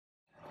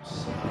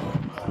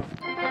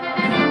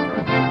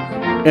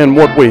And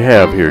what we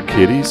have here,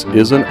 kiddies,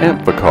 is an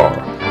Amphiccar.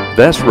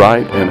 That's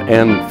right, an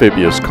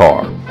amphibious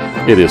car.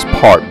 It is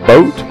part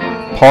boat,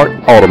 part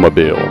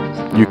automobile.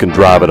 You can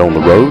drive it on the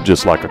road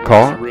just like a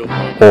car,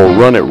 or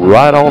run it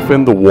right off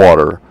in the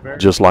water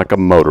just like a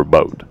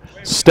motorboat.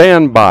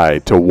 Stand by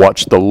to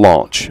watch the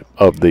launch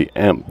of the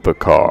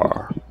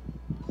Amphicar.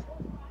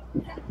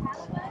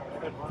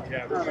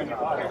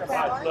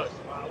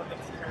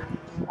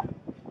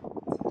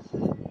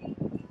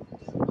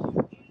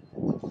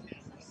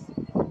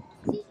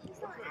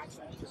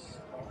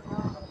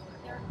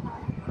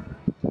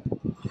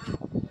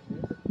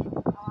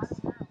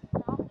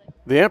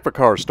 The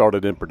Amphicars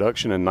started in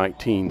production in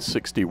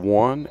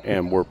 1961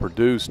 and were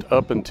produced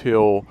up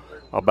until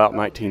about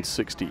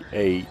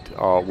 1968,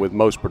 with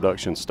most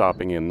production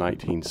stopping in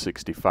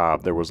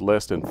 1965. There was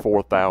less than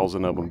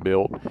 4,000 of them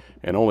built,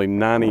 and only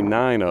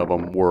 99 of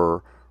them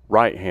were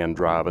right-hand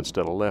drive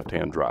instead of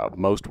left-hand drive.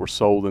 Most were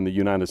sold in the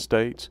United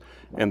States,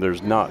 and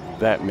there's not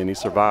that many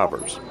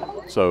survivors.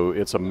 So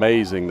it's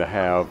amazing to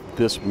have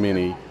this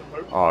many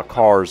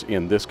cars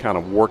in this kind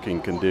of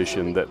working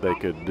condition that they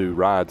could do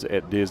rides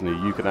at Disney.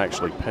 You can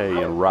actually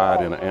pay and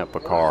ride in an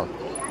Amphicar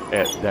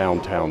at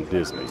downtown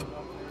Disney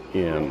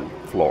in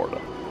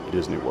Florida,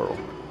 Disney World.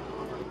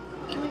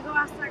 Can we go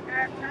ask that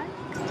guy outside?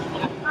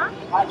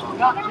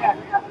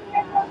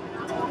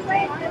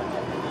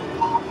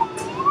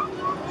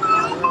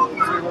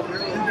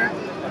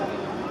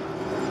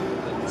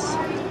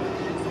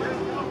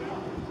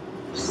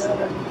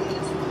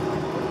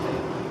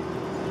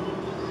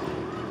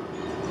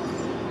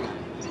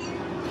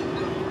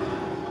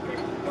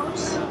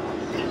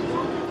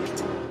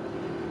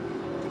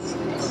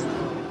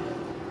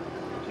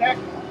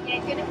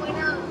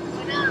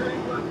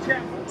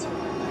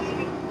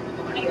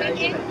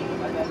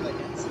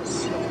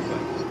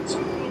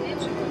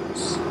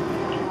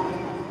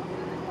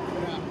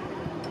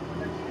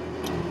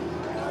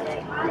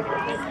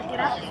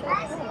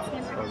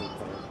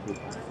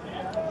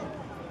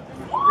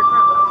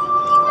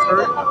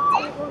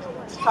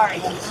 Sorry.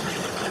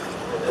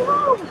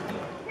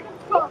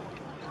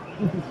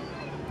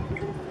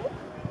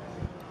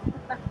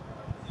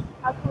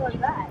 How cool is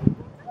that?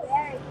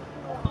 Very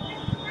cool.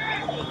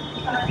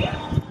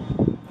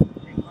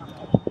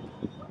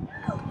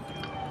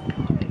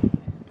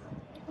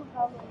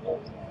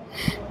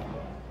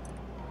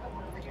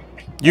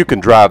 You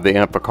can drive the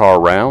Amphicar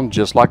around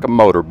just like a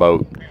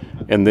motorboat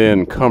and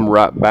then come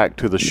right back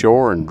to the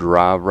shore and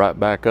drive right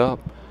back up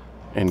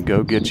and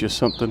go get you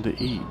something to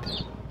eat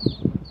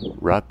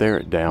right there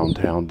at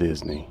downtown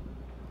Disney.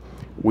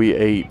 We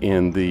ate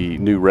in the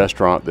new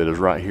restaurant that is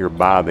right here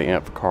by the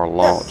Amphicar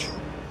launch,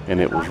 and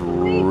it was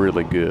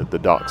really good, the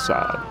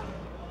Dockside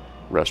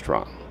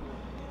Restaurant.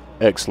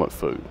 Excellent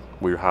food.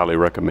 We highly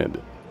recommend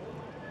it.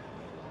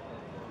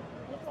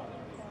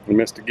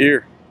 Mr.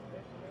 Gear.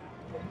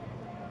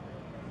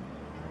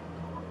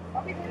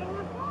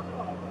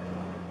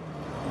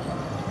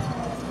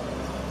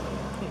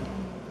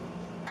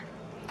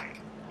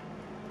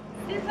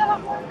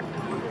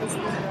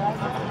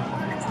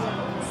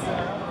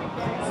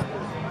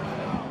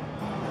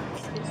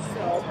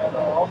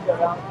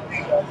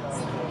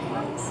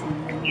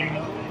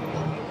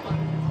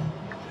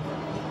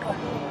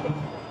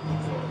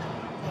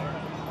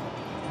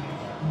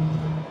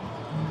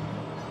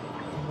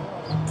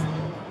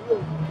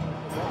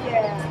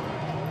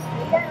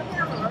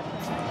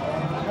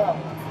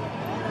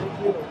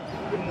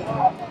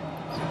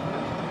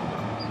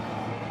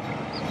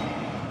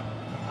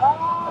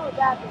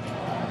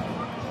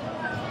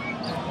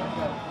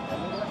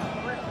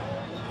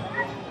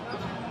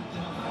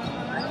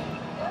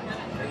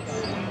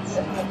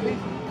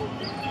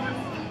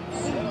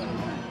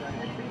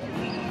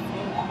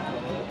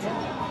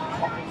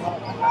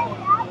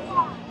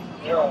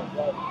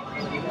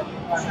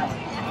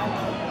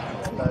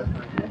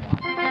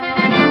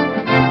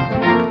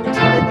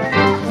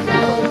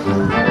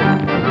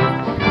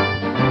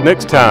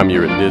 Next time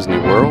you're at Disney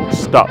World,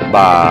 stop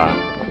by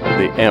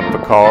the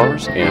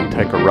Amphicars and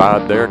take a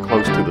ride there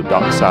close to the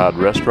Dockside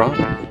Restaurant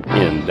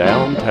in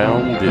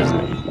downtown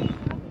Disney.